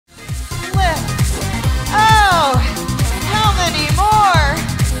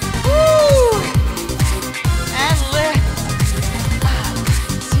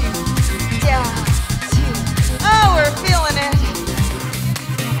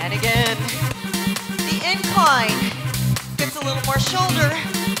more shoulder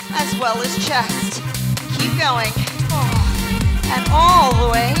as well as chest. Keep going. And all the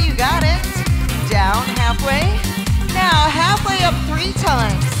way, you got it. Down halfway. Now halfway up 3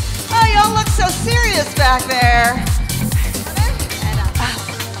 times. Oh, y'all look so serious back there. And up.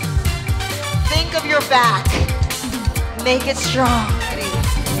 Think of your back. Make it strong.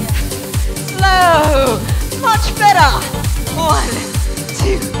 Slow. Much better. 1,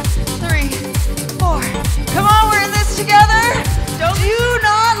 2, 3, 4. Come on, we're in this together. Do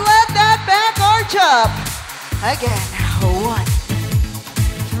not let that back arch up. Again. 1,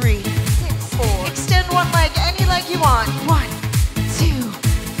 3, 4. Extend one leg, any leg you want. 1, 2,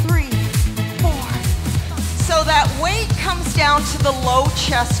 3, 4. So that weight comes down to the low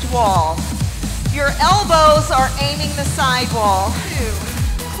chest wall. Your elbows are aiming the side wall. 2.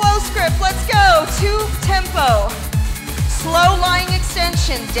 Close grip, let's go. 2 tempo. Slow lying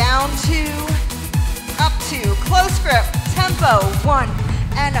extension, down 2, up 2. Close grip, tempo, 1,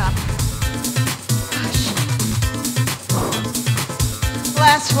 and up.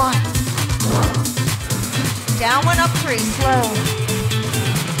 Last one. Down 1, up 3, slow.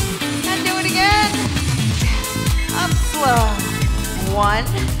 And do it again. Up slow. 1,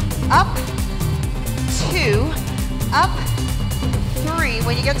 up, 2, up, 3.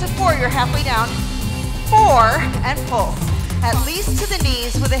 When you get to 4, you're halfway down. 4, and pull. At least to the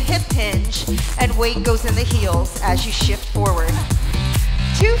knees with a hip hinge, and weight goes in the heels as you shift forward.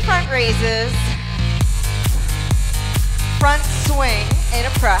 2 front raises. Front swing in a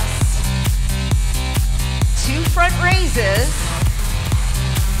press. 2 front raises.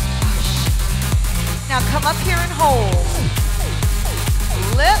 Push. Now come up here and hold.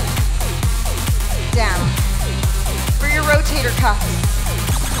 Lift. Down. For your rotator cuff.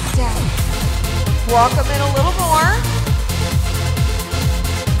 Down. Walk them in a little more.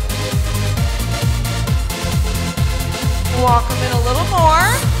 Walk them in a little more.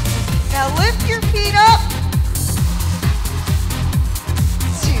 Now lift your feet up.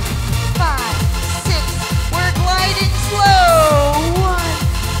 2, 5, 6. We're gliding slow. 1,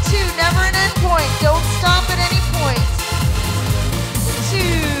 2. Never an end point. Don't stop at any point. 2,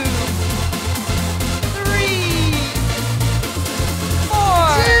 3,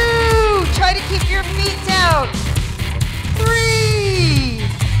 4. 2. Try to keep your feet down. 3.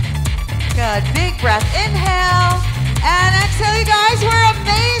 Good. Big breath. Inhale. And exhale, you guys. We're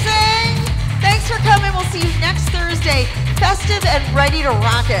amazing. Thanks for coming. We'll see you next Thursday. Festive and ready to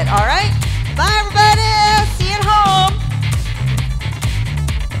rock it. All right? Bye, everybody. See you at home.